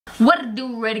What it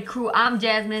do, Ready Crew? I'm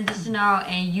Jasmine Deschanaro,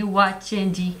 and you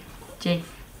watching GJ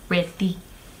Ready.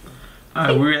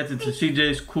 Alright, we reacted to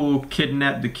CJ's cool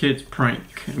kidnap the kids prank.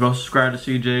 Go subscribe to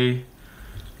CJ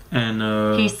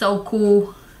and he's so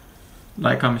cool.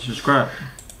 Like, comment, subscribe.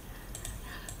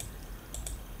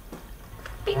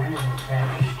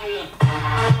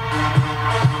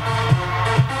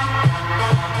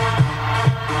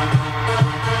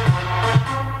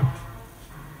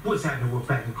 What's happening with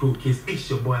Fact and Cool Kids? It's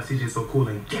your boy CJ So Cool,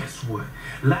 and guess what?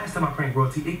 Last time I pranked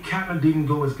Royalty, it kind of didn't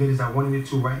go as good as I wanted it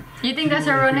to, right? You think that's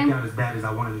her real name? Not as bad as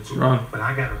I wanted it to, Wrong. But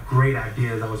I got a great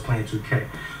idea as I was playing 2K.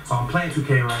 So I'm playing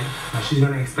 2K, right? Now she's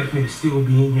gonna expect me to still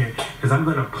be in here because I'm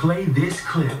gonna play this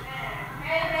clip.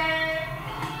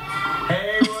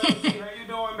 Hey Royalty, how you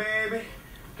doing, baby?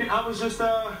 I was just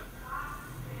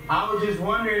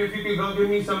wondering if you could go give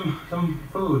me some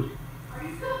food. Are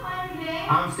you still playing the game?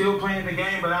 I'm still playing the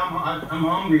game, but I'm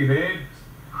hungry, babe.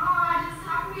 How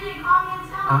come you didn't call me and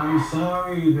tell me? I'm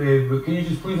sorry, babe, but can you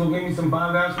just please go get me some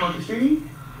Five Guys from up the street?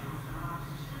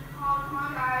 Oh, come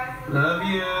on, guys. Love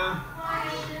you.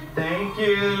 Thank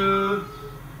you.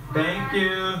 Thank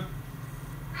you.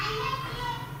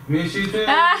 Miss you too.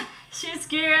 Ah, she's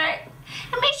scared, right?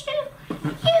 I miss you. You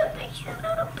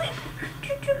little baby.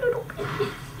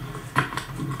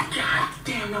 God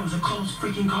damn, that was a close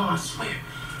freaking call, I swear.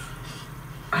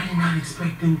 I did not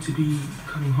expect them to be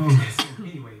coming home this soon.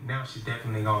 Anyway, now she's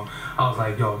definitely gone. I was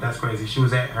like, yo, that's crazy. She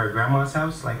was at her grandma's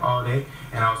house like all day,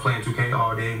 and I was playing 2K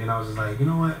all day, and then I was just like, you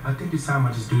know what? I think it's time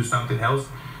I just do something else.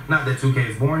 Not that 2K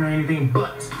is boring or anything,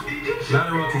 but now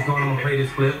that Royalty's going, I'm gonna play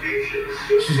this clip.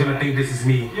 She's gonna think this is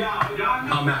me.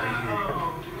 I'm out of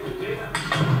here.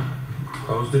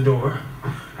 Close the door.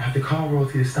 I have to call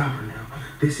Royalty to stop her now.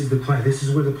 This is the plan. This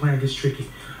is where the plan gets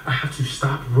tricky. I have to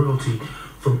stop Royalty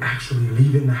from actually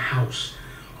leaving the house,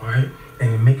 all right?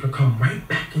 And then make her come right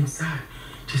back inside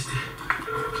just to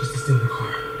steal the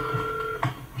car.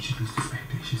 Would you please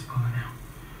respect it? She's pulling out.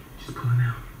 She's pulling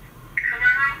out.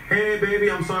 Hey, baby,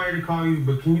 I'm sorry to call you,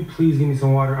 but can you please give me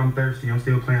some water? I'm thirsty. I'm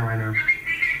still playing right now.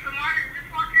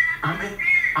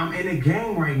 I'm in a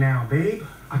game right now, babe.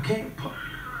 I can't put...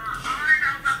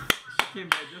 She came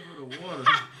back just with the water.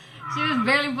 She was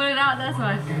barely putting it out, that's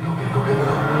why.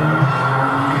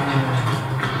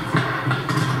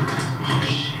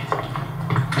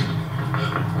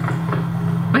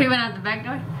 But he went out the back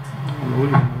door?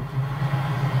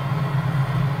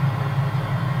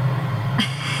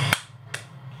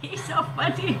 He's so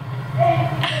funny.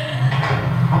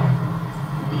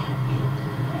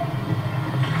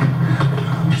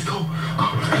 Let's go.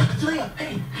 Leah,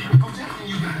 hey, I'm texting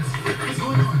you guys. What's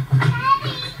going on?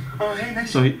 Hey,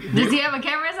 next. So Does he have a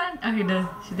camera on? Oh, he does.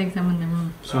 She thinks I'm in the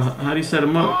room. So how do you set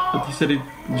him up? He said he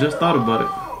just thought about it.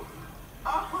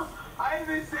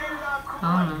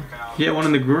 I don't know. He had one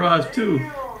in the garage too.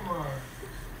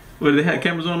 What, they had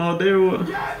cameras on all day or what?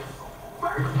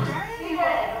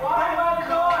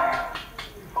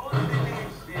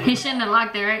 He shouldn't have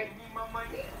locked it, right?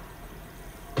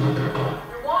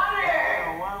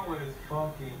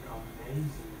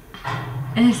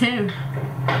 It's him.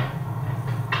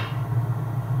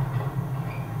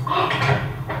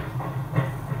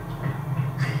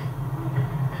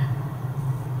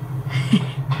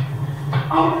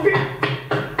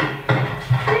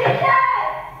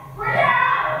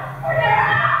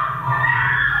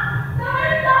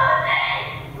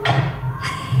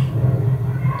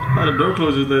 How the door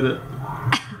closes like that?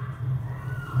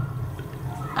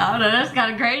 I don't know, that's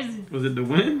kind of crazy. Was it the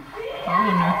wind? I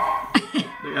don't know.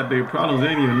 They got big problems, they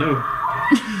didn't even know.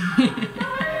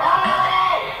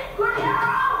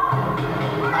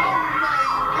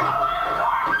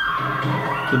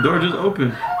 The door just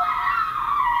opened.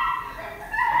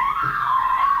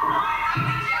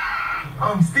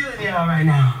 I'm still in y'all right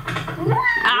now.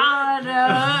 Oh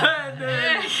no.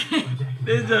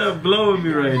 They just blowing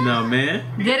me right now, man.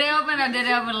 Did it open or did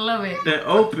it open a little bit? They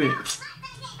open.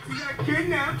 We got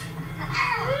kidnapped.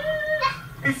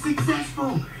 It's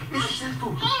successful. It's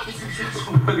successful. It's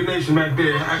successful. Look at Nation back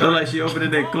there. Look like she opened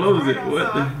it and closed it.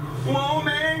 What the? Whoa,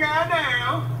 man,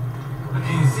 goddamn. I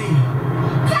can't see.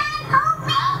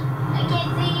 I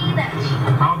can't see either.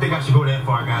 I don't think I should go that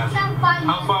far, guys.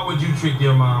 How far would you trick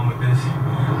your mom with this?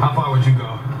 How far would you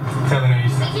go? Telling her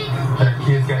her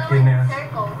kids got kidnapped.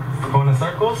 Going in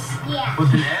circles? Yeah.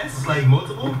 With an S? Like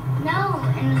multiple? No,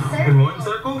 in the circle. In one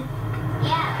circle?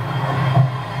 Yeah.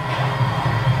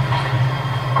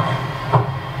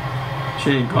 She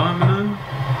ain't calling me none?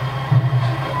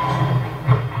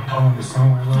 Oh, the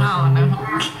song I love. Oh no.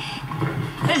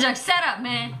 This is your setup,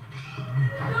 man.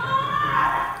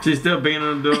 She's still banging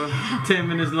on the door. 10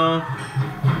 minutes long.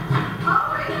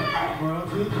 Oh, yeah.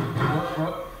 Royalty?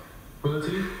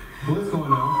 Royalty? What's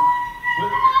going on?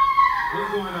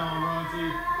 What's going on, Royalty?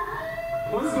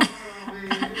 What's going on,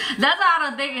 baby? That's why I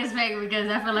don't think it's fake, because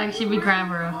I feel like she be crying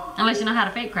for real. Unless you know how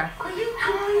to fake cry. Are you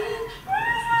crying?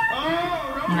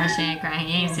 Oh, No, she ain't crying.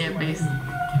 You ain't see her face.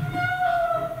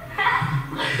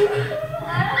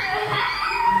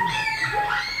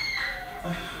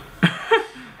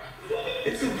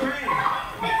 it's a prank.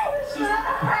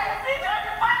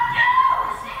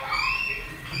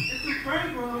 It's a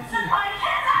prank, Royalty.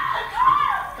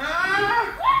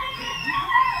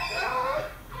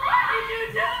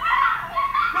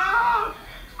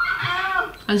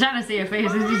 I'm trying to see her face.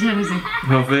 What you trying to see?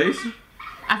 Her face?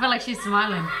 I feel like she's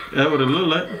smiling. That would have looked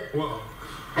like. Whoa.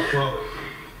 Whoa.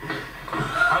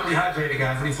 I'm dehydrated,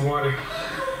 guys. I need some water.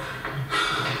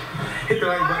 Hit the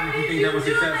like button if you think that was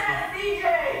successful.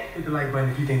 Hit the like button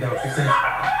if you think that was successful.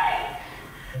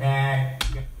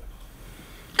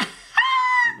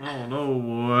 I don't know,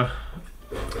 boy.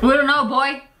 We don't know,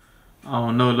 boy. I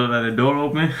don't know. Look like the door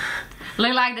open.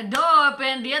 Look like the door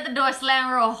open. The other door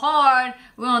slammed real hard.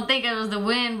 We don't think it was the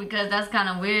wind because that's kind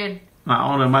of weird. I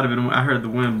don't know. It might have been. I heard the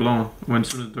wind blowing when as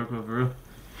soon as the door closed for real.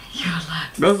 You're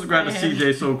like, Go subscribe to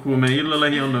CJ. So cool, man. He look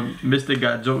like he on the Mr.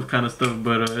 Got Jokes kind of stuff,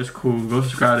 but it's cool. Go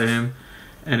subscribe to him.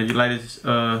 And if you like this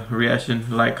reaction,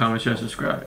 like, comment, share, subscribe.